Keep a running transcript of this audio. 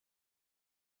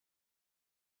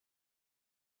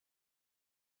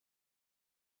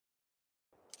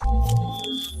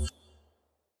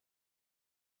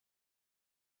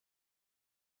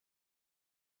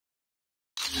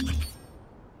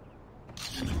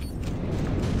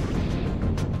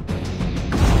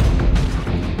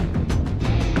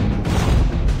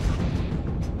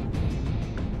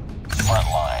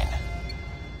Frontline.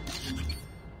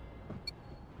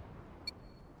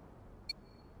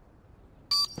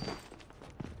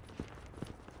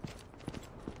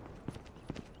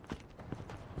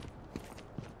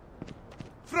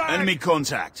 Enemy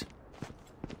contact.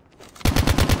 We've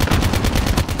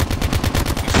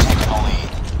taken the lead.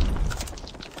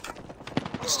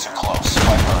 It's too close.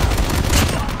 Fight harder.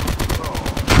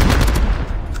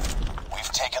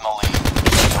 We've taken the lead.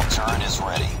 Shield turret is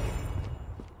ready.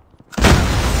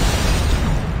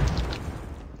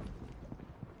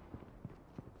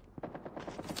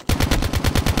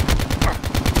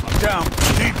 I'm down.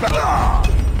 Need back.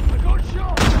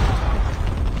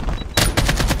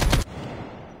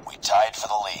 Tied for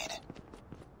the lead.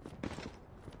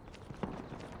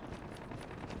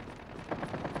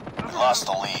 We lost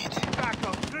the lead.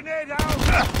 Grenade out.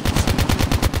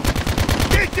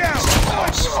 Get down. It's too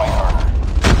close. Fight harder.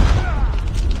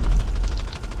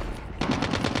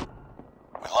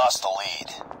 We lost the lead.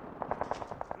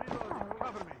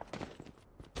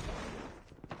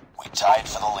 We tied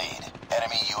for the lead.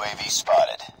 Enemy UAV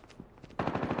spotted.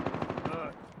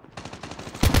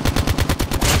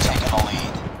 We've taken the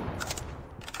lead.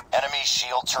 Enemy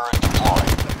shield turret deployed.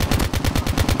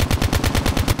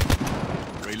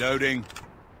 Reloading.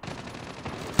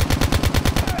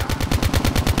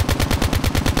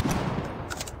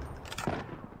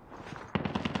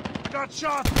 Got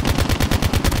shot.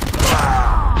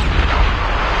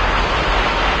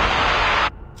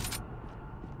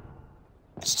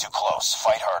 It's too close.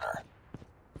 Fight harder.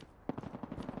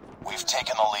 We've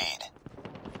taken the lead.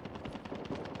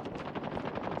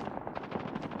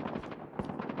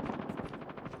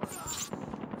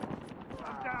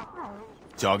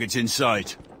 Target's in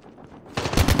sight.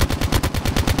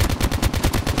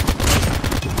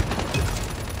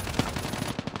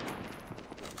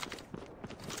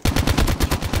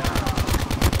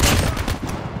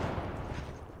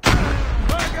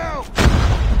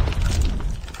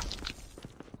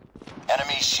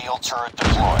 Enemy shield turret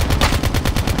deployed.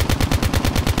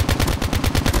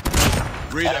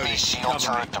 Reloading. Enemy shield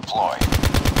turret deployed.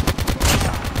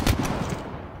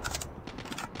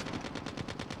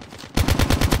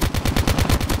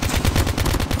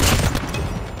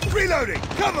 Reloading!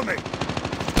 Cover me!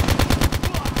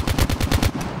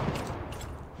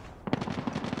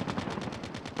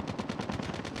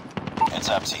 Heads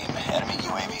up, team. Enemy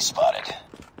UAV spotted.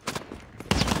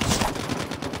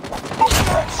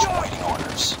 Package awaiting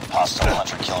orders. Hostile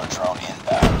hunter-killer drone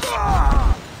inbound.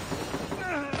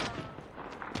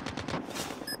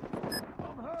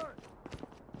 I'm hurt.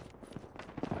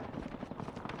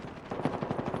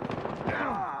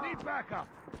 Down. Need backup.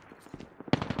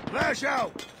 Flash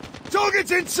out.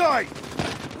 Target's in sight!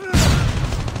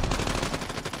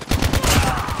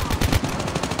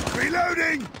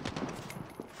 Reloading!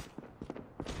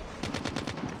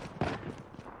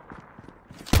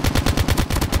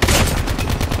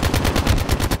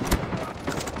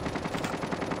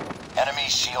 Enemy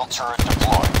shield turret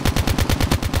deployed.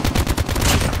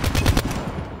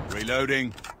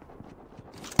 Reloading.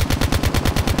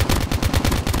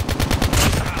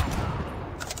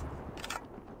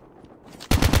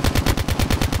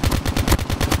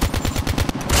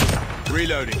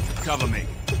 Reloading. Cover me.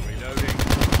 Reloading.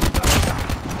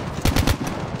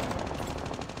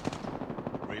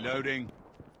 Reloading.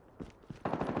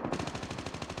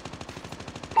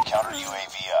 Counter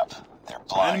UAV up. They're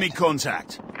blind. Enemy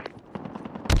contact.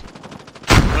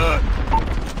 Hurt.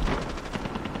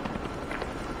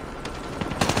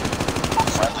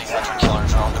 Friendly hunter-killer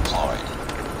drone deployed.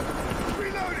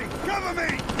 Reloading. Cover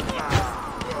me.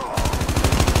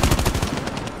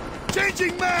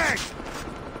 Changing mag.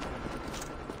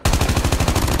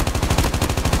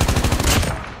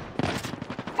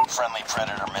 Friendly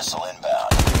Predator missile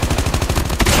inbound.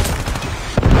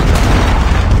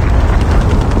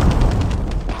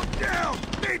 Down.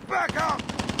 Need backup.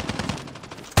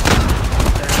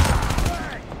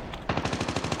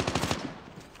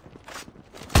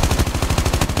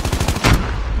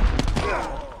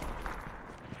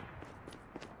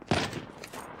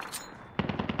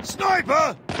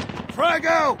 Sniper! Frag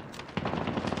out!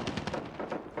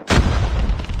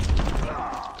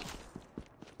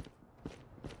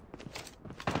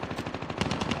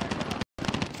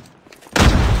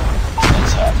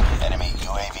 Heads up. Enemy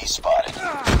UAV spotted.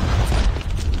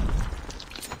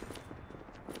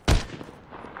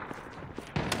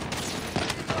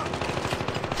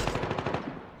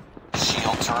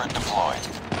 deployed.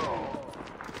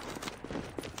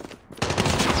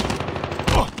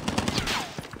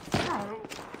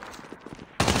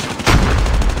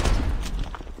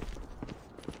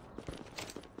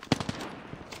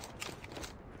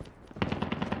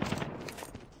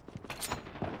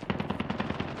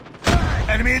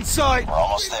 Enemy in sight! We're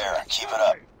almost there. Keep it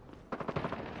up.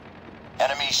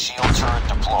 Enemy shield turret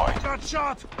deployed. Got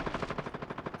shot!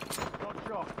 Got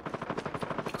shot.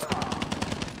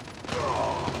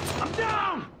 I'm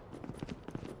down!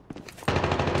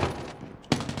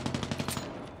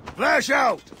 Flash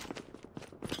out!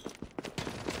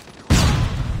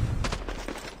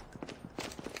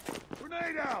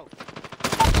 Grenade out!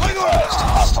 Hang on!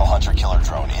 Hostile hunter-killer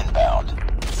drone inbound.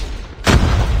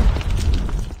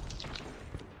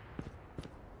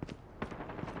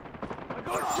 I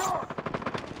got shot!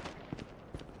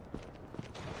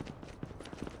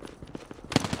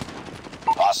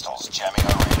 Hostiles jamming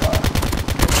our radar.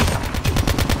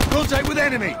 Contact with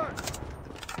enemy!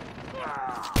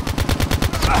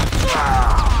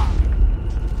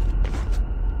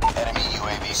 Enemy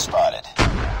UAV spotted.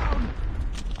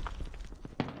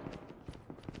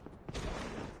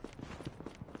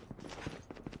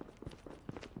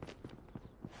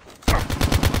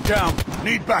 Down.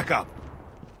 Need backup.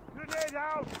 Grenade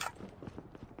out!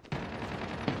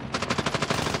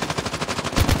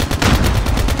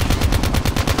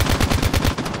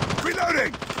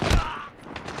 Reloading!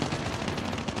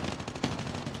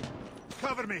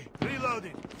 Cover me.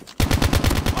 Reloading.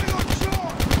 I got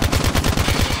shot!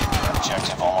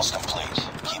 Objective almost complete.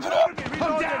 Keep it up.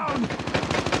 I'm down!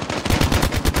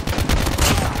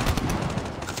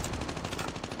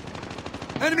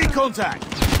 Enemy contact!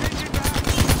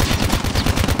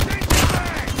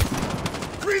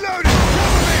 Reloading!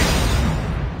 Cover me!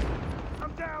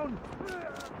 I'm down!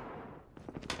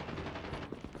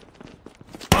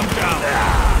 I'm down!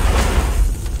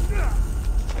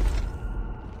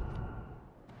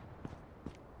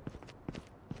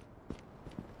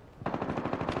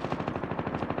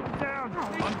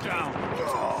 I'm down!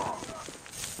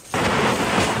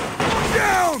 I'm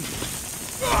down!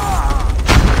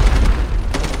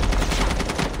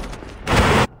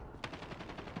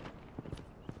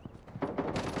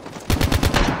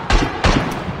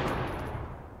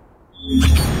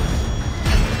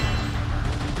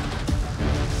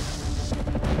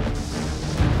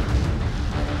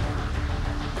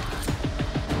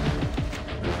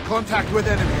 Contact with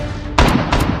enemy.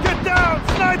 Get down,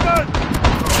 sniper!